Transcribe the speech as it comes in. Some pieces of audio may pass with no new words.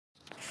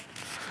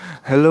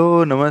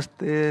Hello,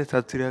 नमस्ते,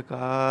 सत श्री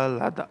अकाल,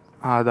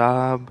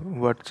 आदाब,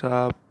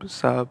 व्हाट्सअप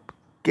सब।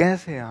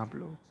 कैसे हैं आप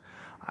लोग?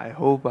 आई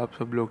होप आप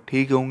सब लोग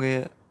ठीक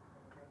होंगे,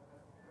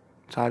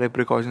 सारे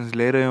प्रिकॉशंस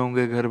ले रहे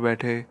होंगे घर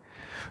बैठे।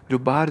 जो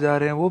बाहर जा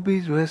रहे हैं वो भी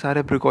जो है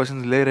सारे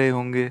प्रिकॉशंस ले रहे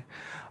होंगे।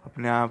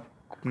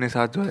 अपने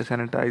साथ जो है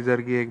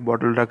सैनिटाइज़र की एक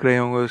बॉटल रख रहे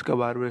होंगे, उसका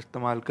बार बार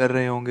इस्तेमाल कर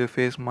रहे होंगे,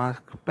 फेस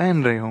मास्क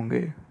पहन रहे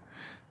होंगे।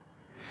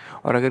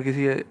 और अगर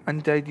किसी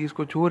अनचाही चीज़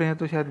को छू रहे हैं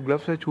तो शायद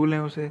ग्लव्स से छू लें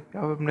उसे,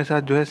 या अपने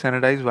साथ जो है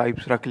सैनिटाइज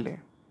वाइप्स रख लें।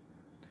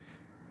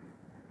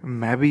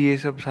 मैं भी ये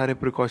सब सारे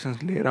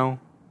प्रिकॉशंस ले रहा हूँ,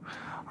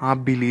 आप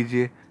भी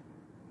लीजिए,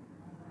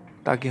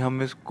 ताकि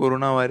हम इस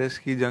कोरोना वायरस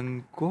की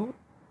जंग को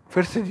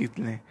फिर से जीत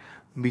लें।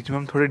 बीच में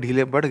हम थोड़े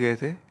ढीले पड़ गए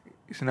थे,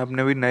 इसने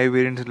अपने भी नए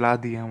वेरिएंट्स ला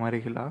दिए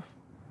हमारे खिलाफ।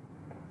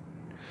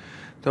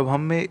 तो अब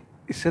हमें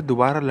इससे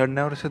दोबारा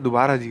लड़ना है और इससे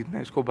दोबारा जीतना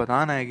है, इसको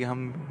बताना है कि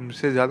हम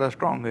हमसे ज़्यादा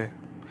स्ट्रांग है।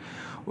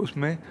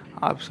 उसमें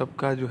आप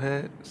सबका जो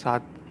है साथ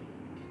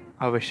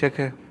आवश्यक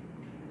है,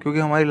 क्योंकि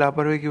हमारी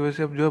लापरवाही की वजह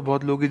से अब जो है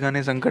बहुत लोग की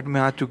जाने संकट में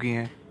आ चुकी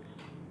हैं,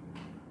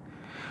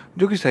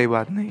 जो कि सही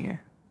बात नहीं है।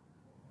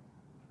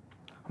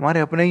 हमारे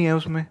अपने ही हैं,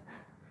 उसमें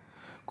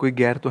कोई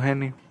गैर तो है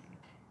नहीं।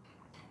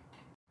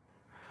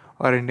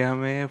 और इंडिया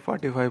में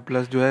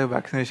 45+ जो है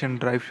वैक्सीनेशन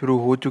ड्राइव शुरू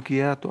हो चुकी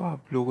है। तो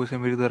आप लोगों से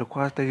मेरी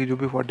दरख्वास्त है कि जो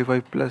भी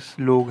 45+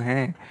 लोग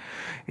हैं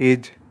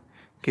एज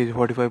के, जो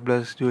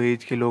 45+ जो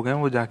एज के लोग हैं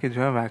वो जाके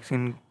जो है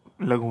वैक्सीन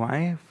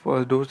लगवाएं।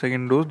 फर्स्ट डोज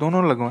सेकेंड डोज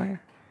दोनों लगवाएं।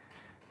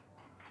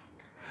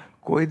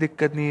 कोई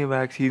दिक्कत नहीं है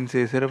वैक्सीन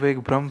से, सिर्फ एक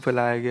भ्रम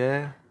फैलाया गया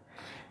है।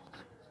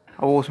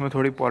 और वो उसमें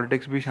थोड़ी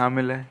पॉलिटिक्स भी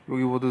शामिल है,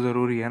 क्योंकि वो तो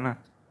ज़रूरी है ना।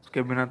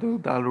 उसके बिना तो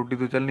दाल रोटी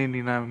तो चलनी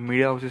नहीं, ना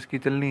मीडिया हाउसेस की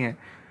चलनी है,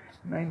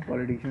 ना इन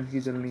पॉलिटिशियंस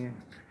की चलनी है।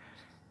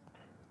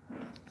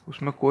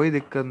 उसमें कोई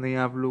दिक्कत नहीं है।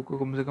 आप लोग को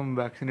कम से कम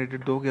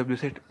वैक्सीनेटेड तो हो, कि अब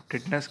जैसे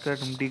टिटनेस का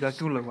हम टीका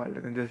क्यों लगवा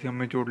लेते हैं, जैसे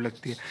हमें चोट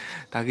लगती है,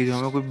 ताकि जो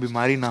हमें कोई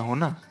बीमारी ना हो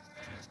ना।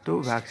 तो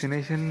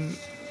वैक्सीनेशन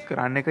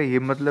कराने का ये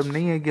मतलब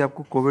नहीं है कि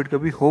आपको कोविड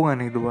कभी होगा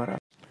नहीं दोबारा।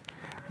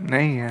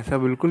 नहीं, ऐसा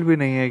बिल्कुल भी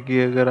नहीं है कि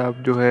अगर आप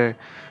जो है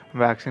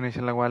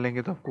वैक्सीनेशन लगवा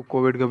लेंगे तो आपको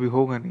कोविड कभी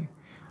होगा नहीं।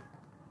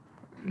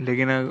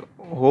 लेकिन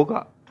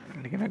होगा,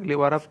 लेकिन अगली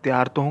बार आप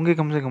तैयार तो होंगे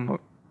कम से कम।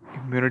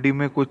 इम्यूनिटी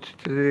में कुछ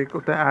जैसे एक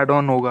होता है, एड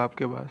ऑन होगा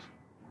आपके पास।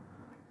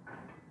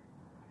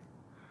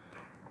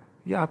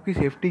 ये आपकी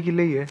सेफ्टी के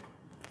लिए ही है,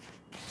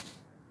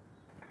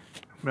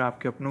 मैं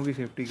आपके अपनों की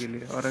सेफ्टी के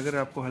लिए। और अगर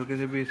आपको हल्के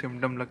से भी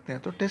सिम्टम लगते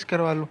हैं तो टेस्ट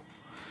करवा लो।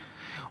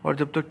 और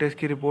जब तक टेस्ट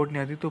की रिपोर्ट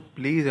नहीं आती तो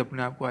प्लीज़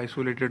अपने आप को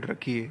आइसोलेटेड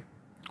रखिए।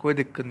 कोई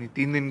दिक्कत नहीं,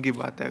 3 दिन की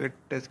बात है। अगर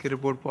टेस्ट की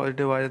रिपोर्ट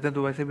पॉजिटिव आ जाते हैं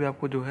तो वैसे भी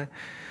आपको जो है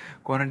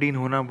क्वारंटीन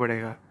होना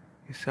पड़ेगा।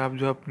 इससे आप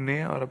जो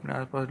अपने और अपने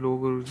आसपास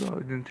लोगों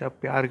को, जिनसे आप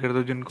प्यार करते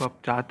हो, जिनको आप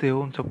चाहते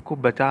हो, उन सबको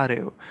बचा रहे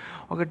हो।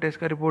 अगर टेस्ट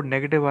का रिपोर्ट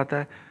नेगेटिव आता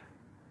है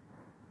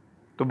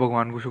तो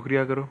भगवान को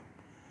शुक्रिया करो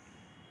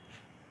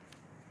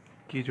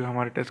कि जो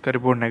हमारे टेस्ट का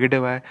रिपोर्ट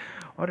नेगेटिव आया।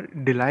 और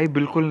ढिलाई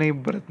बिल्कुल नहीं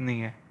बरतनी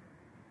है,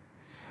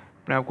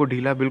 अपने आप को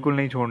ढीला बिल्कुल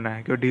नहीं छोड़ना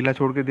है। क्योंकि ढीला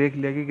छोड़ के देख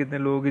लिया कि कितने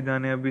लोगों की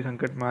जानें अभी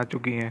संकट में आ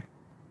चुकी हैं।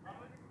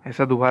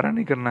 ऐसा दोबारा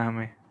नहीं करना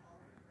हमें।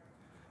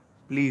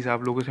 प्लीज़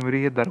आप लोगों से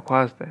मेरी ये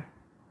दरख्वास्त है।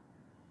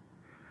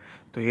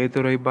 तो ये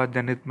तो रही बात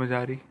जनहित में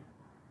जारी।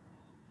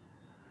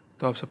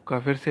 तो आप सबका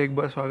फिर से एक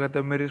बार स्वागत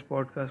है मेरे इस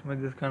पॉडकास्ट में,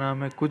 जिसका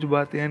नाम है कुछ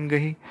बातें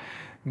अनकही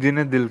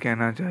जिन्हें दिल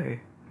कहना चाहे।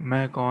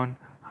 मैं कौन?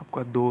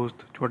 आपका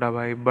दोस्त, छोटा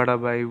भाई, बड़ा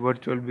भाई,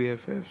 वर्चुअल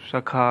BFF,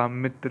 सखा,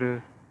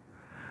 मित्र,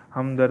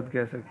 हमदर्द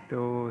कह सकते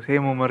हो,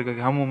 सेम उम्र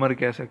का हम उम्र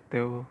कह सकते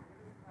हो,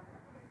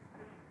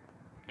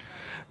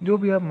 जो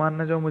भी आप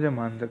मानना चाहो मुझे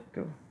मान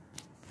सकते हो।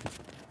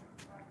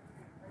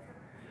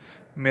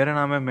 मेरा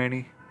नाम है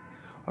मैनी,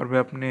 और मैं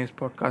अपने इस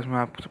पॉडकास्ट में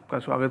आप सबका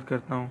स्वागत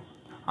करता हूँ।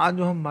 आज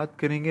जो हम बात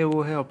करेंगे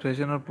वो है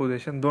ऑब्सेशन और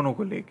पोजेशन दोनों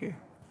को लेके।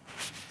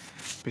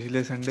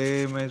 पिछले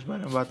संडे मैं इस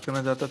बारे में बात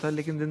करना चाहता था,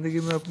 लेकिन ज़िंदगी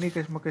में अपनी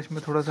कश्मकश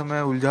में थोड़ा सा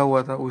मैं उलझा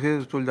हुआ था।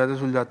 उसे सुलझाते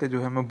सुलझाते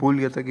जो है मैं भूल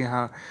गया था कि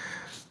हाँ,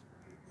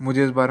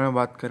 मुझे इस बारे में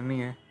बात करनी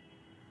है।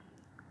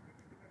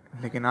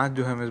 लेकिन आज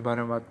जो है मैं इस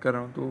बारे में बात कर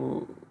रहा हूँ।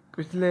 तो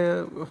पिछले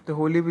हफ्ते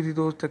होली भी थी,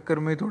 तो उस चक्कर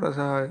में थोड़ा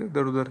सा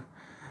इधर उधर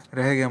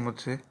रह गया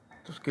मुझसे,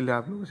 तो उसके लिए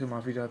आप लोगों से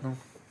माफ़ी चाहता हूँ।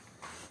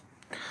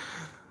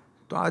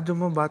 तो आज जो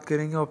हम बात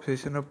करेंगे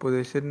ऑब्सेशन और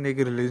पोजेशन एक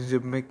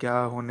रिलेशनशिप में क्या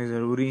होने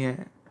ज़रूरी है।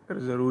 अगर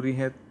ज़रूरी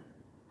है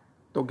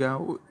तो क्या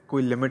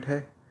कोई लिमिट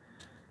है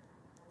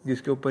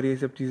जिसके ऊपर ये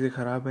सब चीज़ें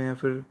ख़राब हैं, या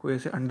फिर कोई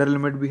ऐसे अंडर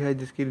लिमिट भी है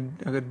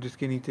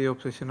जिसके नीचे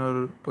ऑब्सेशन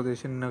और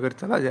पोजेशन अगर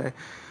चला जाए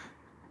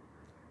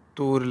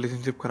तो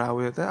रिलेशनशिप ख़राब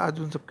हो जाता है। आज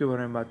उन सब के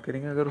बारे में बात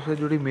करेंगे। अगर उससे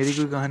जुड़ी मेरी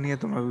कोई कहानी है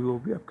तो मैं वो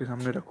भी आपके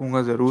सामने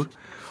रखूँगा ज़रूर।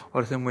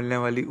 और उससे मिलने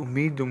वाली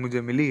उम्मीद जो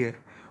मुझे मिली है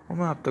वो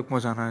मैं आप तक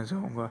पहुँचाना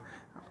चाहूँगा।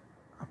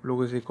 आप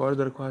लोगों से एक और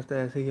दरख्वास्त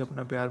है, ऐसे ही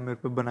अपना प्यार मेरे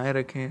पे बनाए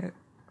रखें,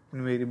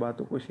 मेरी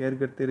बातों को शेयर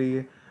करते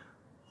रहिए,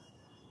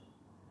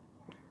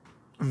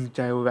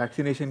 चाहे वो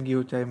वैक्सीनेशन की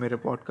हो, चाहे मेरे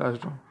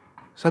पॉडकास्ट हो,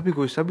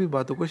 सभी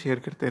बातों को शेयर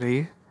करते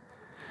रहिए।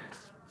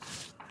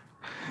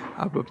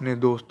 आप अपने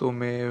दोस्तों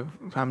में,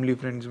 फैमिली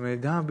फ्रेंड्स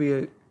में, जहाँ भी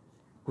है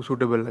वो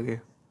सूटेबल लगे।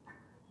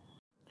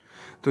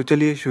 तो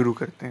चलिए शुरू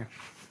करते हैं।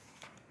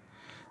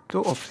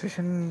 तो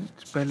ऑब्सेशन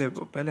पहले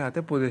पहले आते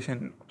हैं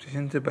पोजेशन,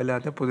 ऑब्सेशन से पहले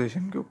आते हैं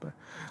पोजेशन के ऊपर।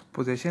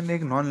 पोजेशन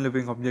एक नॉन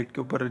लिविंग ऑब्जेक्ट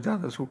के ऊपर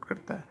ज़्यादा सूट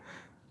करता है।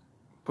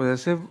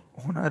 पोजेसिव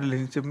होना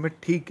रिलेशनशिप में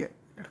ठीक है,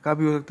 लड़का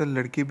भी हो सकता है,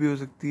 लड़की भी हो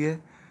सकती है,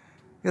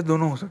 या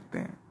दोनों हो सकते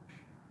हैं।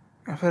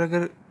 या फिर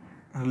अगर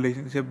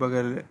रिलेशनशिप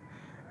अगर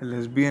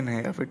लेस्बियन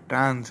है या फिर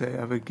ट्रांस है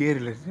या फिर गे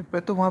रिलेशनशिप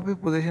है, तो वहाँ पे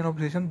पोजेशन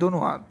ऑब्सेशन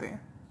दोनों आते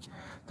हैं।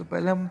 तो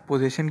पहले हम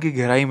पोजेशन की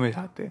गहराई में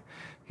जाते हैं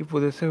कि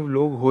पोजेसिव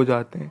लोग हो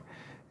जाते हैं।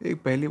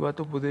 एक पहली बात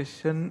तो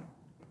पोजेशन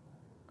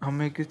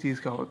हमें किस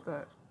चीज़ का होता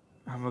है,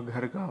 हमें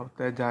घर का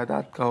होता है,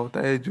 जायदाद का होता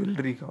है,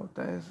 ज्वेलरी का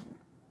होता है।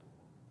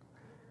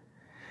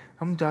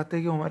 हम चाहते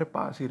हैं कि वो हमारे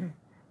पास ही रहे।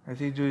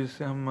 ऐसे ही जो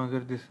जिससे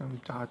हम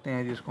चाहते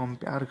हैं, जिसको हम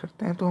प्यार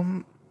करते हैं, तो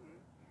हम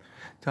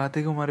चाहते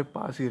हैं कि हमारे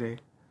पास ही रहे।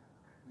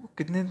 वो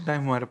कितने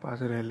टाइम हमारे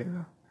पास रह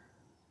लेगा,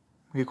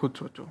 ये खुद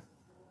सोचो।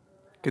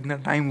 कितना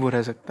टाइम वो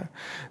रह सकता है?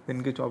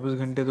 दिन के 24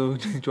 घंटे तो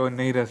जो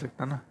नहीं रह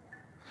सकता ना,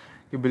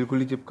 कि बिल्कुल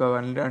ही चिपका हुआ।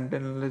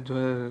 अनटिल जो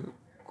है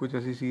कुछ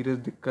ऐसी सीरियस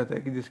दिक्कत है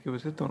कि जिसकी वजह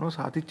से दोनों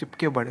साथ ही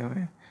चिपके पड़े हुए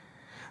हैं,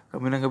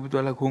 कभी ना कभी तो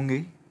अलग होंगे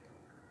ही।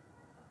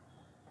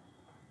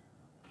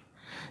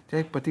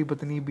 चाहे पति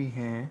पत्नी भी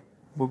हैं,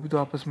 वो भी तो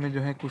आपस में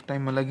जो है कुछ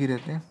टाइम अलग ही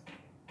रहते हैं,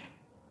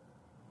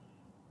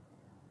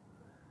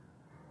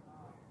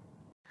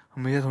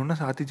 हमेशा थोड़ा ना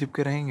साथ ही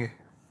चिपके रहेंगे।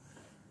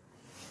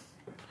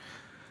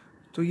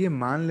 तो ये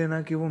मान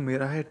लेना कि वो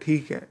मेरा है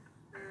ठीक है,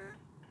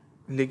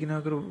 लेकिन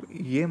अगर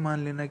ये मान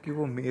लेना कि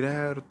वो मेरा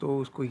है और तो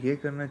उसको ये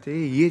करना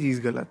चाहिए, ये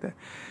चीज़ गलत है।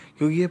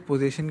 क्योंकि ये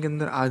पोजीशन के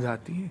अंदर आ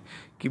जाती है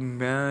कि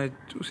मैं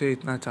उसे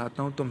इतना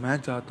चाहता हूँ तो मैं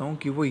चाहता हूँ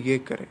कि वो ये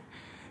करे,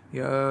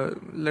 या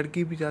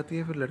लड़की भी चाहती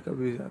है फिर लड़का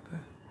भी चाहता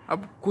है।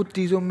 अब कुछ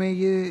चीज़ों में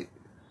ये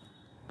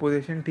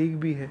पोजीशन ठीक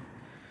भी है।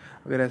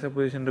 अगर ऐसा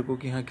पोजीशन रखो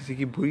कि हाँ किसी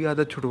की बुरी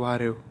आदत छुड़वा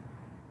रहे हो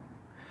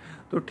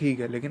तो ठीक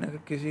है, लेकिन अगर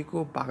किसी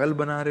को पागल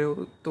बना रहे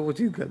हो तो वो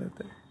चीज़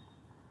गलत है।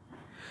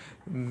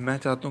 मैं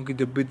चाहता हूँ कि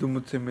जब भी तू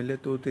मुझसे मिले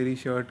तो तेरी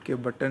शर्ट के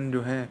बटन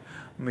जो हैं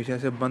हमेशा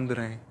से बंद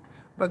रहें।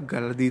 बस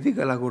गला दीदी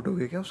गला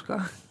घोटोगे क्या उसका?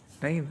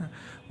 नहीं ना।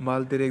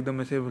 बाल तेरे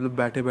एकदम ऐसे मतलब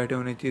बैठे बैठे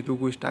होने चाहिए, तू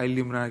कोई स्टाइल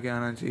नहीं बना के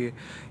आना चाहिए।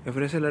 या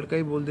फिर ऐसे लड़का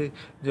ही बोल दे,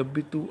 जब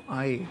भी तू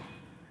आए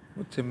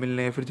मुझसे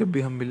मिलने या फिर जब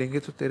भी हम मिलेंगे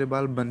तो तेरे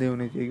बाल बंधे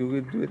होने चाहिए,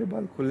 क्योंकि तेरे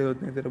बाल खुले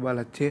होते हैं, तेरे बाल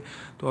अच्छे,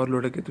 तो और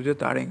लड़के तुझे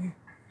ताड़ेंगे।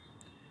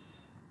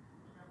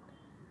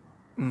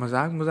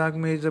 मजाक मजाक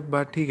में ये सब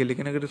बात ठीक है,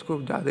 लेकिन अगर इसको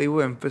ज़्यादा ही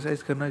वो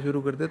एम्फेसाइज करना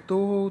शुरू कर दे तो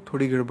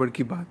थोड़ी गड़बड़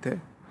की बात है,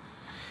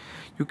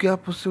 क्योंकि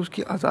आप उससे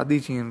उसकी आज़ादी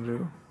छीन रहे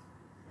हो।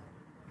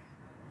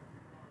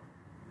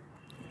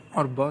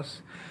 और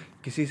बस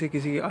किसी से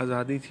किसी की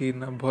आज़ादी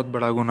छीनना बहुत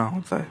बड़ा गुनाह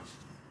होता है।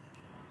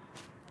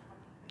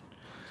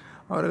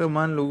 और अगर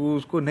मान लो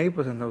उसको नहीं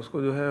पसंद है,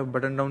 उसको जो है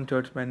बटन डाउन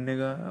शर्ट्स पहनने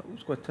का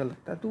उसको अच्छा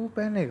लगता है, तो वो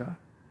पहनेगा।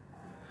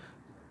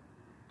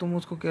 तुम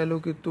उसको कह लो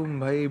कि तुम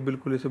भाई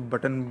बिल्कुल ऐसे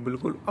बटन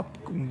बिल्कुल अप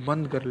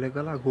बंद कर ले,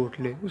 गला घोट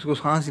ले, उसको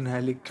सांस ही ना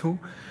ले, क्यों?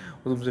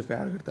 वो तुमसे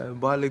प्यार करता है,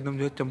 बाल एकदम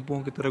जो है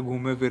चंपुओं की तरह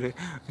घूमे फिरे,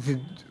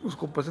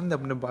 उसको पसंद है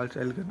अपने बाल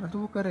स्टाइल करना, तो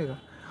वो करेगा।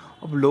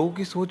 अब लोगों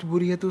की सोच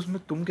बुरी है तो उसमें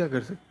तुम क्या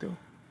कर सकते हो?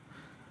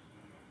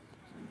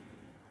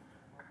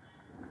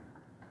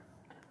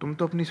 तुम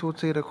तो अपनी सोच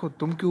सही रखो,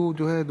 तुम क्यों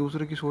जो है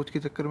दूसरे की सोच के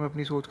चक्कर में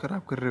अपनी सोच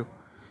खराब कर रहे हो?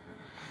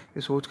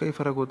 ये सोच का ही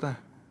फर्क होता है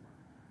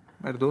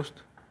मेरे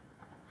दोस्त,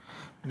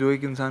 जो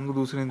एक इंसान को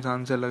दूसरे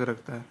इंसान से अलग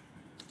रखता है।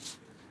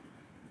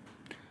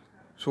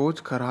 सोच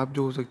खराब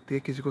जो हो सकती है,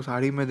 किसी को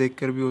साड़ी में देख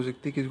कर भी हो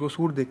सकती है, किसी को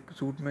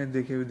सूट में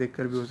देखे हुए देख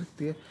कर भी हो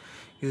सकती है,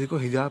 किसी को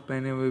हिजाब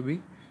पहने हुए भी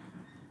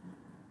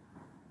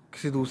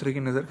किसी दूसरे की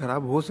नज़र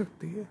खराब हो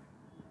सकती है।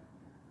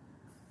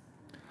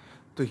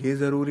 तो ये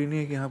ज़रूरी नहीं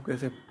है कि आप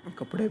कैसे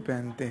कपड़े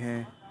पहनते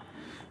हैं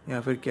या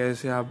फिर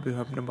कैसे आप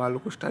अपने बालों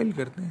को स्टाइल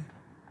करते हैं,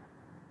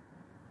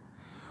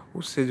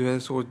 उससे जो है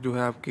सोच जो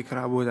है आपकी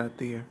ख़राब हो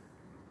जाती है।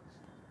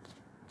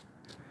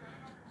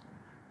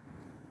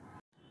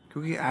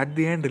 क्योंकि एट द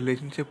एंड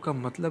रिलेशनशिप का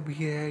मतलब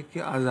ये है कि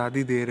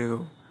आज़ादी दे रहे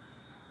हो।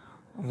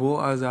 वो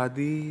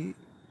आज़ादी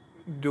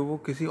जो वो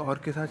किसी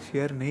और के साथ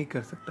शेयर नहीं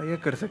कर सकता या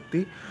कर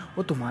सकती,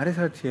 वो तुम्हारे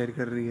साथ शेयर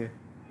कर रही है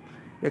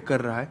या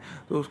कर रहा है,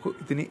 तो उसको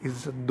इतनी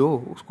इज्जत दो,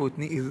 उसको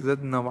इतनी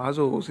इज्जत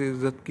नवाजो, उस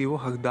इज्जत की वो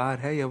हकदार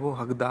है, या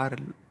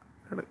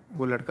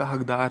वो लड़का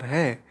हकदार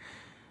है।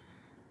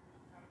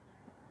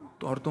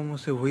 तो और तुम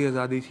उससे वही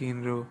आज़ादी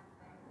छीन रहे हो।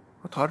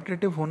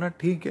 अथॉरिटेटिव होना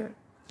ठीक है,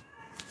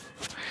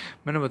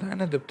 मैंने बताया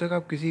ना, जब तक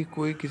आप किसी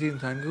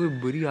इंसान की कोई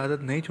बुरी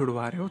आदत नहीं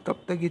छुड़वा रहे हो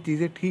तब तक ये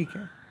चीज़ें ठीक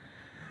है।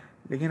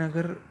 लेकिन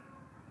अगर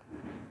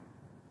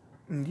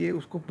ये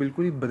उसको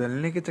बिल्कुल ही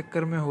बदलने के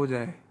चक्कर में हो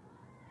जाए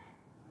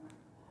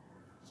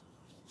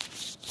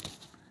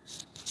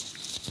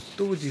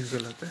तो वो चीज़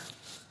गलत है।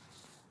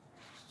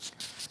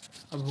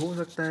 अब हो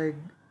सकता है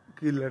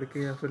कि लड़के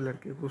या फिर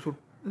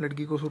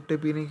लड़की को सुट्टे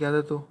पीने की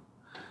आदत हो,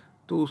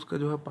 तो उसका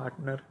जो है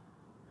पार्टनर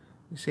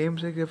सेम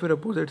सेक्स या फिर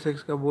अपोजिट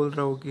सेक्स का बोल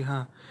रहा हो कि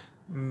हाँ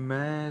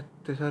मैं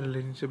तेरे साथ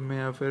रिलेशनशिप में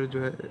या फिर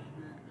जो है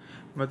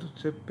मैं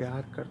तुझसे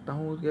प्यार करता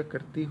हूँ या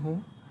करती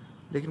हूँ,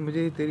 लेकिन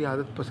मुझे तेरी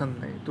आदत पसंद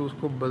नहीं, तो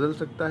उसको बदल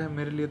सकता है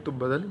मेरे लिए तो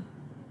बदल,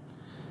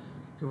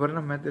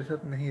 वरना मैं तेरे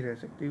साथ नहीं रह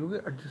सकती। क्योंकि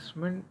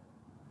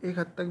एडजस्टमेंट एक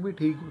हद तक भी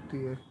ठीक होती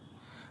है।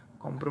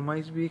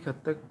 कॉम्प्रोमाइज़ भी एक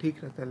हद तक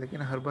ठीक रहता है,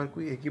 लेकिन हर बार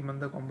कोई एक ही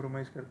बंदा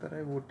कॉम्प्रोमाइज़ करता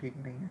रहे वो ठीक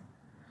नहीं है।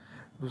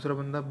 दूसरा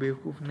बंदा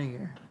बेवकूफ़ नहीं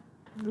है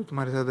जो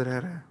तुम्हारे साथ रह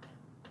रहा है,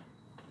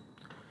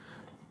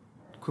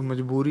 कोई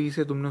मजबूरी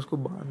से तुमने उसको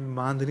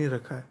बांध नहीं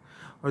रखा है।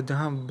 और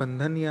जहाँ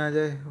बंधन ही आ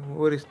जाए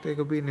वो रिश्ते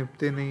कभी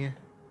निभते नहीं है,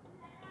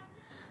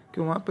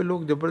 कि वहाँ पे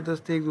लोग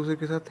ज़बरदस्ती एक दूसरे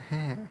के साथ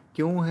हैं,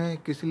 क्यों हैं,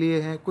 किस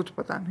लिए हैं, कुछ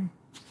पता नहीं।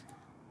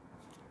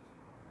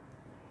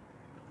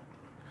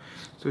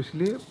 तो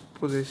इसलिए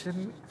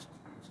पोजीशन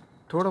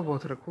थोड़ा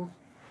बहुत रखो।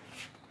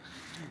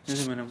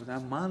 जैसे मैंने बताया,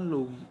 मान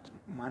लो,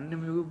 मानने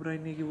में कोई बुराई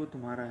नहीं कि वो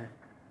तुम्हारा है,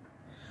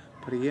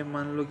 पर ये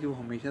मान लो कि वो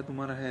हमेशा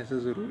तुम्हारा है, ऐसा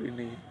ज़रूरी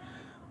नहीं है।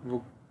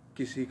 वो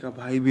किसी का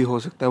भाई भी हो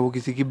सकता है, वो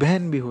किसी की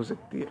बहन भी हो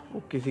सकती है,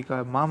 वो किसी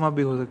का मामा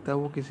भी हो सकता है,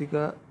 वो किसी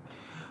का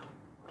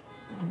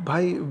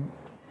भाई,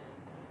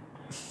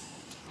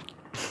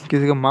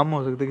 किसी का मामा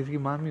हो सकता है, किसी की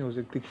मामी हो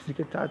सकती है, किसी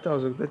का चाचा हो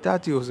सकता है,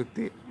 चाची हो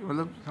सकती है।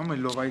 मतलब समझ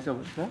लो भाई सब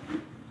होता है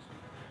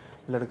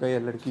लड़का या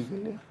लड़की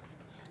के लिए।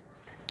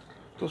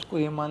 तो उसको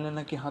ये मान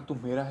लेना कि हाँ तू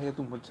मेरा है,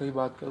 तू मुझसे ही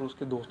बात कर,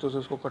 उसके दोस्तों से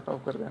उसको कट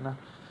ऑफ कर देना।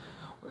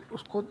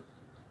 उसको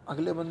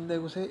अगले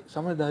बंदे से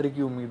समझदारी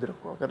की उम्मीद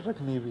रखो, अगर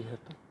रखनी भी है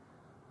तो।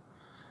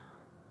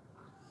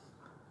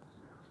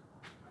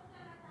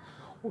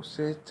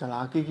 उससे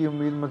चालाकी की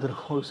उम्मीद मत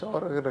रखो उसे,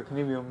 और अगर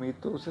रखनी भी उम्मीद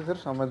तो उसे सिर्फ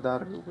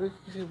समझदार रखो,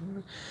 किसी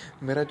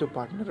मेरा जो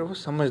पार्टनर है वो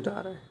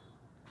समझदार है,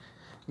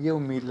 ये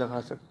उम्मीद लगा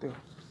सकते हो।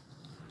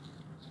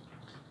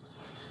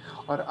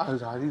 और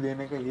आज़ादी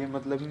देने का ये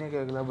मतलब नहीं है कि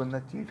अगला बंदा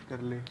चीट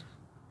कर ले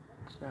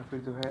या फिर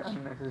जो है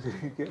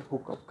अननेसेसरी के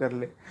हुकअप कर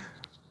ले।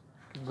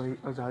 कि भाई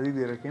आज़ादी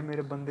दे रखी है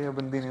मेरे बंदे या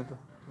बंदी ने, तो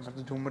मैं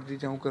तो जो मर्जी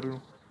चाहूँ कर लूँ।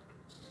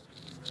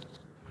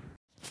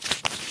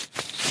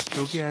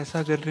 क्योंकि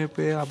ऐसा करने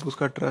पे आप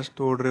उसका ट्रस्ट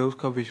तोड़ रहे हो,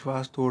 उसका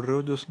विश्वास तोड़ रहे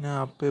हो, जो उसने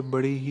आप पे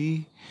बड़ी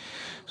ही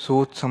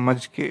सोच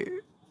समझ के,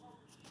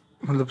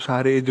 मतलब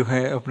सारे जो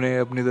है अपने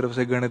अपनी तरफ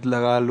से गणित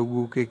लगा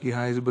लोगों के कि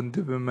हाँ इस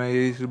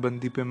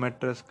बंदी पे मैं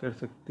ट्रस्ट कर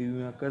सकती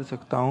हूँ या कर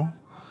सकता हूँ,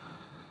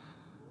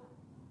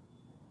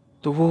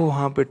 तो वो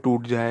वहाँ पे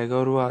टूट जाएगा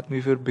और वो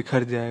आदमी फिर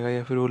बिखर जाएगा,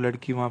 या फिर वो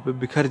लड़की वहाँ पे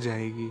बिखर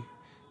जाएगी।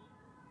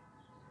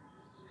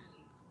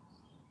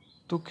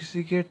 तो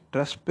किसी के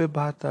ट्रस्ट पे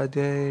बात आ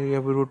जाए या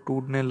फिर वो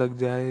टूटने लग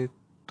जाए,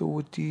 तो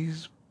वो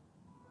चीज़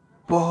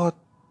बहुत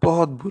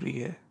बहुत बुरी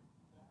है।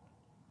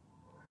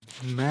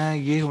 मैं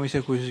ये हमेशा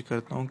कोशिश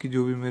करता हूँ कि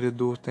जो भी मेरे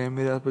दोस्त हैं,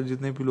 मेरे आसपास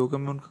जितने भी लोग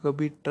हैं, मैं उनका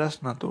कभी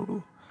ट्रस्ट ना तोड़ूं।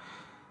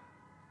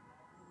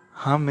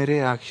 हाँ, मेरे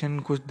एक्शन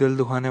कुछ दिल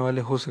दुखाने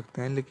वाले हो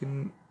सकते हैं,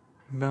 लेकिन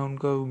मैं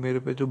उनका, मेरे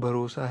पे जो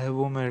भरोसा है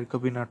वो मैं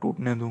कभी ना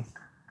टूटने दूं।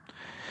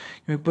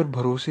 क्योंकि एक बार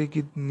भरोसे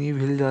की नींव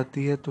हिल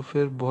जाती है तो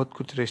फिर बहुत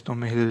कुछ रिश्तों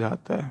में हिल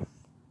जाता है।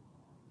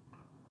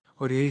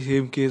 और यही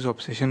सेम केस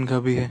ऑब्सेशन का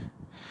भी है।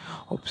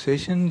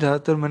 ऑब्सेशन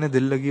ज़्यादातर मैंने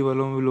दिल लगी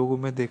वालों में, लोगों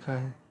में देखा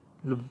है।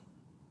 मतलब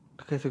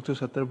कह सकते हो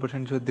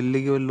 70% जो दिल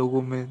लगी वाले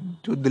लोगों में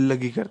जो दिल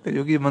लगी करते हैं,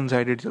 जो कि वन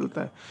साइडेड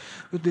चलता है।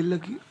 तो दिल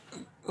लगी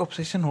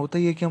ऑब्सेशन होता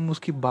ही है कि हम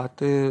उसकी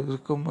बातें,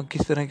 उसको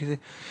किस तरह से,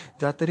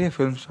 ज़्यादातर ये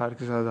फिल्म स्टार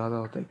के साथ ज़्यादा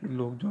होता है कि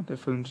लोग जो होते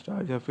हैं फिल्म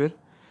स्टार या फिर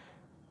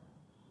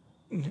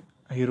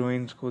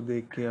हीरोइंस को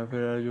देख के, या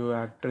फिर जो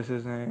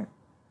एक्ट्रेसेस हैं,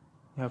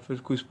 या फिर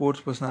कोई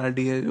स्पोर्ट्स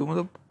पर्सनालिटी है जो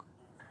मतलब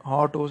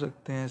हॉट हो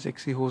सकते हैं,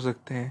 सेक्सी हो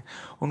सकते हैं,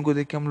 उनको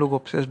देख के हम लोग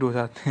ऑब्सेस्ड हो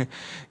जाते हैं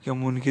कि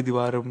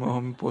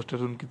हम पोस्टर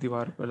उनकी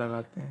दीवार पर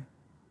लगाते हैं।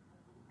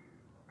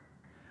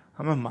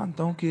 हाँ, मैं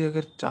मानता हूँ कि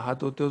अगर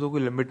चाहत होते हो तो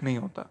कोई लिमिट नहीं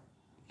होता,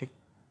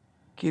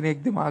 लेकिन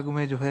एक दिमाग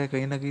में जो है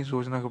कहीं ना कहीं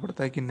सोचना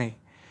पड़ता है कि नहीं,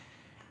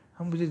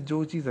 हम मुझे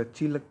जो चीज़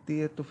अच्छी लगती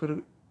है तो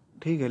फिर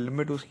ठीक है,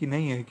 लिमिट उसकी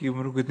नहीं है कि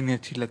मेरे को कितनी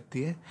अच्छी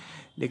लगती है,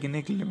 लेकिन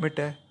एक लिमिट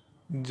है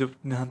जब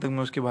जहाँ तक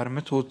मैं उसके बारे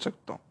में सोच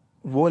सकता हूँ,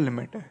 वो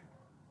लिमिट है,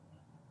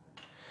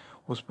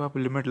 उस पर आप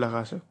लिमिट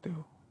लगा सकते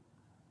हो।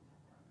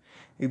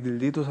 एक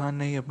दिलजीत दोसांझ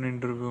ने ही अपने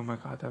इंटरव्यू में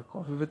कहा था,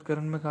 कॉफी विद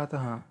करण में कहा था,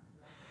 हाँ,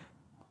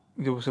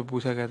 जब उसे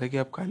पूछा गया था कि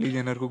आप काली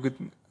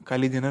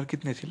जेनर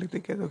कितनी अच्छी लगती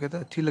है, कहता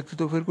अच्छी लगती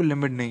तो फिर कोई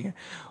लिमिट नहीं है।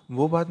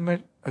 वो बात मैं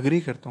अग्री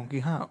करता हूँ कि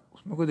हाँ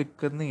उसमें कोई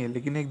दिक्कत नहीं है,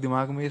 लेकिन एक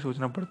दिमाग में ये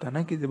सोचना पड़ता है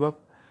ना कि जब आप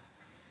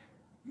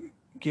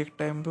कि एक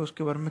टाइम पे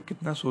उसके बारे में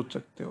कितना सोच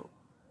सकते हो।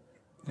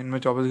 दिन में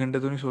 24 घंटे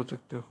तो नहीं सोच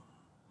सकते हो,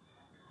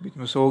 बीच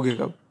में सोओगे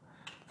कब,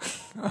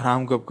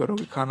 आराम कब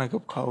करोगे, खाना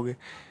कब खाओगे।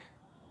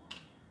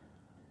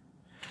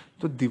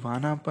 तो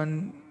दीवानापन,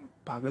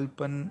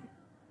 पागलपन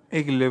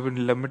एक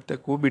लिमिट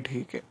तक वो भी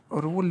ठीक है,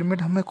 और वो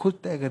लिमिट हमें खुद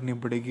तय करनी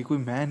पड़ेगी। कोई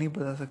मैं नहीं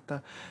बता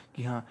सकता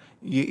कि हाँ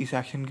ये इस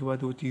एक्शन के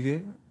बाद वो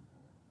चीज़ें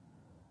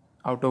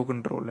आउट ऑफ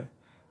कंट्रोल है।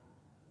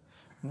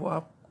 वो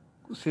आप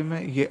उससे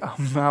मैं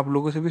आप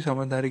लोगों से भी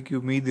समझदारी की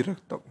उम्मीद ही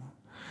रखता हूँ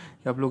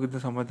कि आप लोग इतने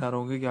समझदार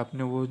होंगे कि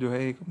आपने वो जो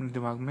है एक अपने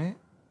दिमाग में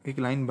एक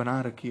लाइन बना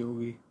रखी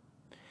होगी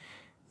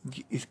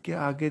कि इसके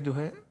आगे जो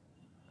है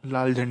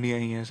लाल झंडियाँ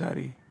ही हैं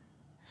सारी,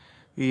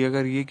 कि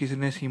अगर ये किसी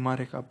ने सीमा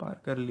रेखा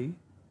पार कर ली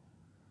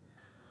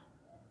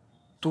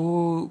तो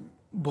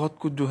बहुत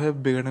कुछ जो है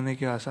बिगड़ने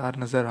के आसार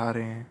नज़र आ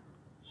रहे हैं।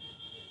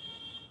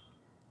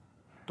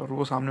 तो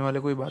वो सामने वाले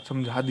को ये बात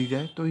समझा दी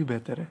जाए तो ही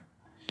बेहतर है।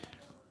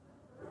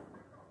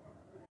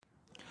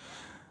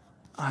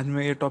 आज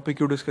मैं ये टॉपिक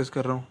क्यों डिस्कस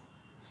कर रहा हूँ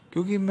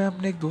क्योंकि मैं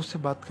अपने एक दोस्त से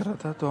बात कर रहा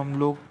था, तो हम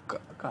लोग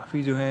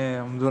काफ़ी जो है,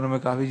 हम दोनों में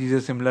काफ़ी चीज़ें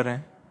सिमिलर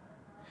हैं।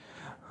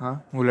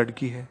 हाँ, वो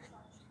लड़की है।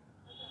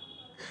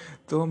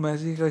 तो हम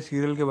ऐसे ही का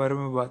सीरियल के बारे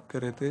में बात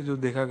कर रहे थे जो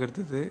देखा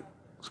करते थे,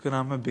 उसका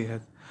नाम है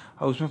बेहद।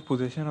 और उसमें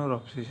पोजीशन और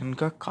ऑब्सेशन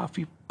का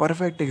काफ़ी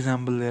परफेक्ट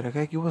एग्जाम्पल दे रखा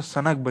है कि वो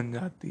सनक बन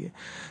जाती है।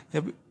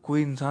 जब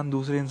कोई इंसान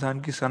दूसरे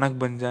इंसान की सनक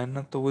बन जाए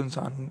ना, तो वो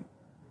इंसान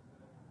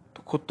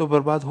तो खुद तो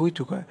बर्बाद हो ही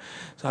चुका है,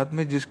 साथ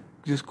में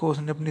जिसको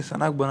उसने अपनी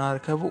सनक बना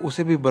रखा है वो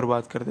उसे भी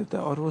बर्बाद कर देता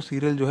है। और वो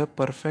सीरियल जो है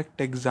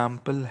परफेक्ट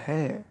एग्जाम्पल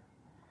है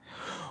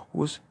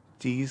उस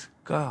चीज़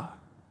का,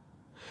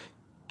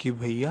 कि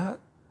भैया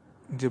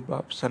जब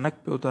आप सनक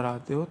पे उतर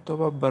आते हो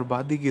तब आप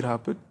बर्बादी की राह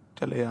पे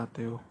चले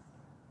जाते हो।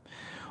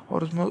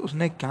 और उसमें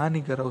उसने क्या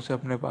नहीं करा उसे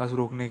अपने पास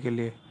रोकने के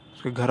लिए।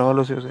 उसके घर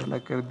वालों से उसे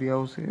अलग कर दिया,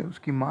 उसे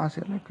उसकी माँ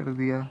से अलग कर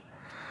दिया,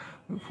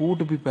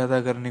 फूट भी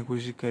पैदा करने की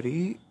कोशिश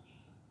करी।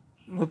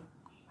 मतलब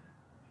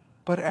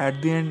पर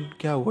एट द एंड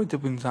क्या हुआ,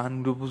 जब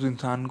उस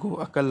इंसान को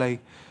अकल आई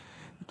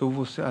तो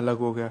वो उससे अलग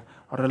हो गया।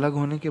 और अलग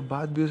होने के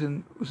बाद भी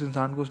उस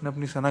इंसान को उसने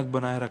अपनी सनक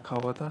बनाए रखा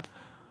हुआ था,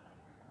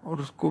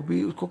 और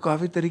उसको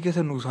काफ़ी तरीके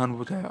से नुकसान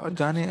पहुंचाया, और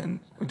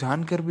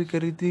जान कर भी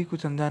करी थी,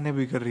 कुछ अनजाने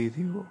भी कर रही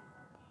थी वो,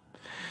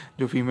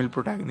 जो फीमेल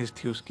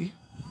प्रोटैगनिस्ट थी उसकी।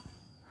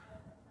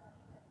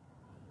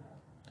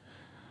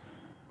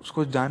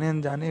 उसको जाने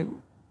अनजाने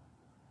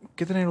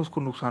कितने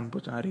उसको नुकसान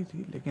पहुंचा रही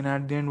थी, लेकिन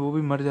एट द एंड वो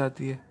भी मर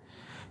जाती है,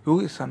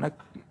 क्योंकि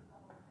सनक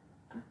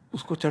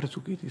उसको चढ़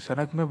चुकी थी।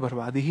 सनक में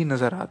बर्बादी ही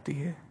नज़र आती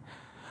है।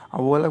 अब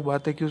वो अलग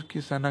बात है कि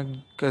उसकी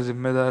सनक का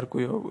जिम्मेदार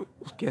कोई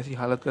उसकी ऐसी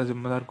हालत का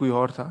जिम्मेदार कोई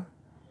और था।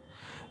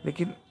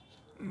 लेकिन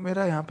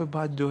मेरा यहाँ पे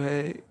बात जो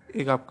है,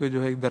 एक आपके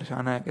जो है एक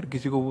दर्शाना है, अगर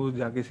किसी को वो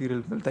जाके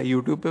सीरियल मिलता है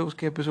यूट्यूब पे,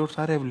 उसके एपिसोड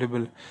सारे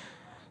अवेलेबल,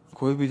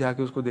 कोई भी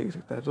जाके उसको देख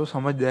सकता है, तो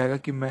समझ जाएगा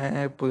कि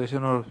मैं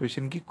पोजीशन और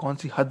ऑब्सेशन की कौन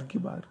सी हद की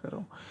बात कर रहा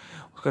हूँ।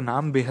 उसका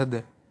नाम बेहद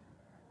है,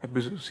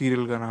 एपिसोड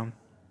सीरियल का नाम,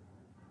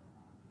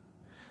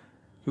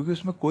 क्योंकि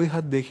उसमें कोई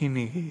हद देखी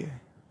नहीं गई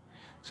है।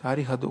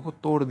 सारी हदों को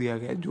तोड़ दिया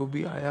गया है।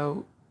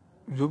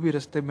 जो भी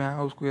रास्ते में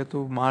आया उसको या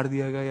तो मार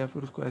दिया गया, या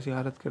फिर उसको ऐसी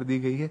हालत कर दी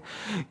गई है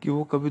कि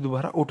वो कभी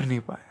दोबारा उठ नहीं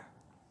पाया।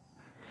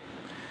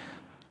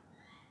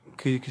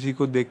 कि किसी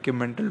को देख के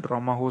मेंटल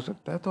ट्रॉमा हो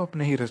सकता है तो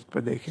अपने ही रिस्क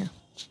पे देखें।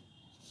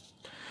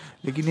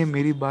 लेकिन ये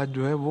मेरी बात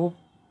जो है वो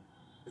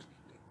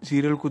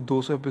सीरियल को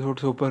 200 एपिसोड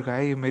से ऊपर का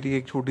है। ये मेरी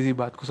एक छोटी सी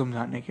बात को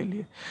समझाने के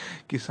लिए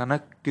कि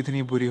सनक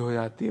कितनी बुरी हो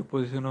जाती है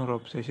पोजीशन और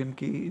ऑब्सेशन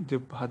की,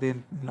 जब हदें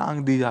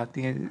लांग दी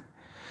जाती हैं,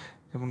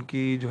 जब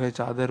उनकी जो है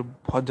चादर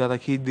बहुत ज़्यादा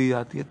खींच दी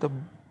जाती है,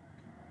 तब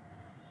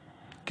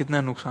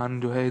कितना नुकसान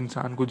जो है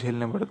इंसान को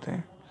झेलने पड़ते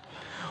हैं,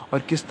 और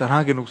किस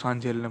तरह के नुकसान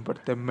झेलने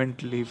पड़ते हैं,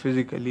 मेंटली,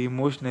 फिजिकली,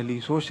 इमोशनली,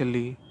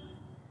 सोशली।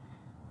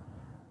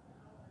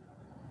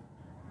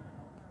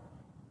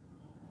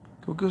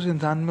 क्योंकि उस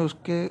इंसान में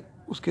उसके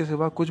उसके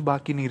सिवा कुछ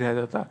बाकी नहीं रह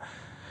जाता।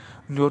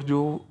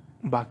 जो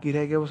बाकी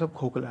रह गया वो सब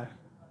खोखला है।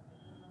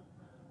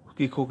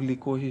 उसकी खोखली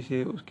कोशिश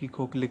है, उसकी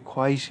खोखली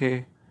ख्वाहिश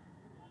है,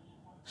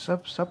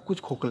 सब सब कुछ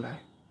खोखला है।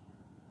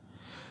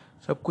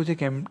 सब कुछ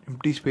एक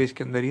एम्प्टी स्पेस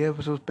के अंदर ही है,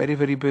 बस उस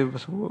पेरीफेरी पे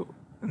बस वो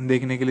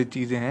देखने के लिए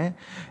चीज़ें हैं,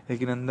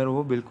 लेकिन अंदर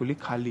वो बिल्कुल ही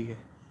खाली है।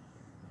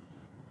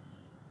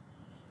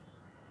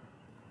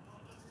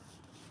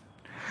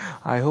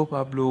 आई होप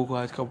आप लोगों को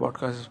आज का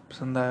पॉडकास्ट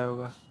पसंद आया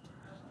होगा,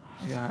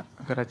 या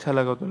अगर अच्छा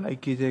लगा तो लाइक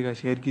कीजिएगा,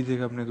 शेयर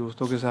कीजिएगा अपने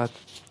दोस्तों के साथ।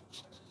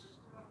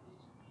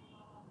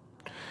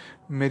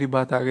 मेरी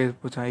बात आगे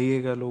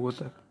पहुँचाइएगा लोगों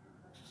तक।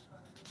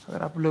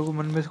 अगर आप लोगों को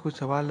मन में से कुछ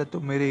सवाल है तो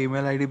मेरे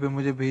ईमेल आईडी पे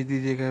मुझे भेज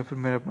दीजिएगा, या फिर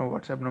मैं अपना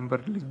व्हाट्सएप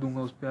नंबर लिख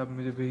दूंगा, उस पर आप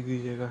मुझे भेज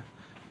दीजिएगा।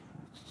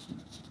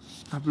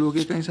 आप लोगों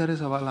के कई सारे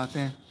सवाल आते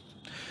हैं,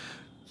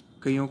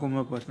 कईयों को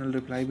मैं पर्सनल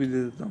रिप्लाई भी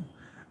दे देता हूँ,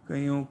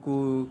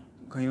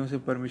 कईयों से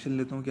परमिशन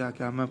लेता हूँ कि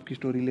क्या मैं आपकी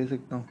स्टोरी ले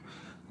सकता हूँ।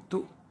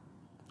 तो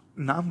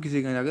नाम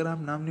किसी का, अगर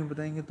आप नाम नहीं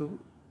बताएंगे तो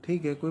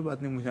ठीक है, कोई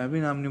बात नहीं, मुझे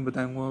भी नाम नहीं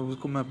बताऊंगा,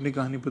 उसको मैं अपनी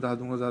कहानी बता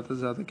दूंगा। ज़्यादा से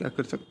ज़्यादा क्या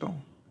कर सकता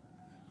हूँ,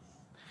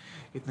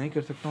 इतना ही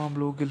कर सकता हूँ आप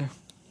लोगों के लिए।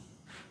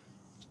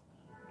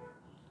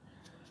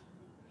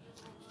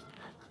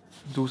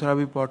 दूसरा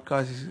भी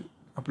पॉडकास्ट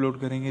अपलोड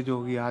करेंगे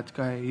जो कि आज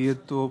का है। ये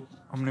तो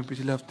हमने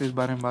पिछले हफ्ते इस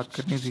बारे में बात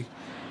करनी थी,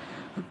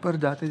 पर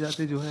जाते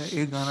जाते जो है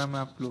एक गाना मैं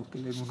आप लोग के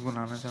लिए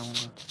गुनगुनाना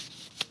चाहूँगा।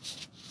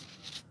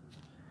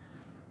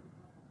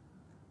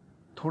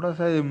 थोड़ा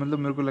सा मतलब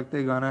मेरे को लगता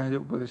है गाना है जो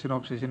पोजीशन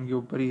ऑब्सेशन के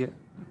ऊपर ही है,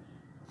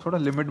 थोड़ा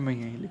लिमिट में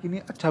ही है, लेकिन ये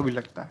अच्छा भी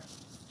लगता है।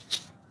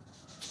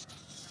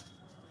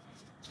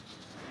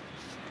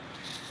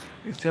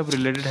 इससे अब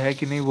रिलेटेड है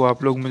कि नहीं वो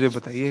आप लोग मुझे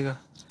बताइएगा।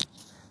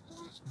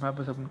 मैं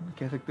बस अपने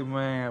कह सकते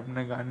मैं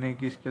अपने गाने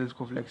की स्किल्स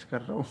को फ्लेक्स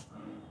कर रहा हूँ।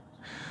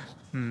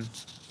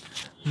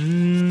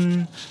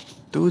 हम्म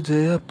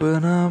तुझे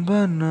अपना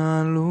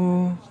बना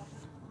लूं,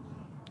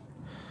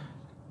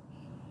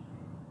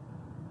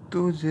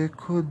 तुझे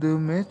खुद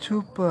में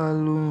छुपा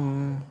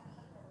लूं,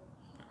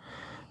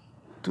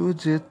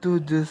 तुझे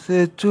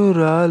तुझसे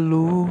चुरा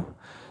लूं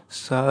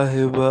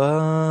साहिबा,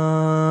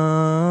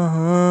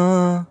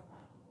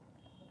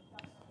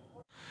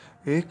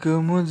 एक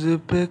मुझ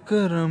पे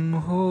करम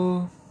हो,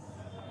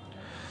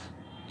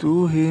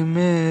 तू ही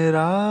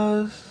मेरा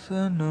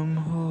सनम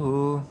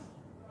हो।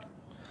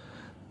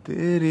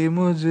 तेरी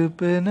मुझ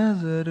पे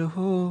नजर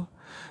हो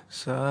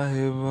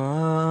साहिबा,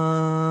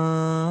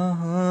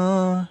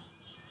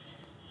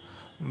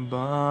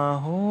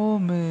 बाहों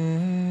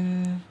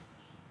में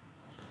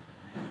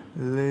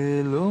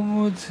ले लो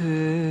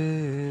मुझे,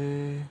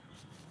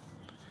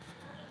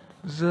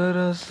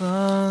 जरा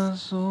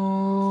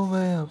सांसों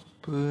में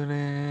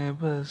अपने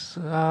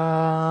बसा,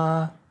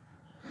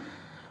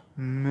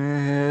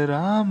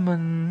 मेरा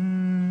मन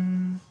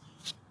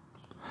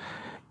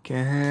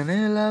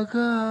कहने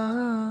लगा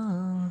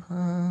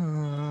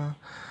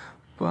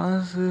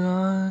पास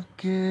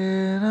आके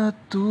न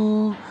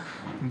तू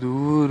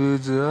दूर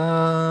जा।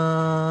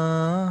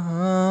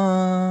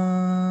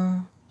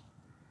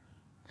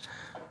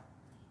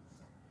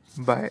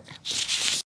 बाय।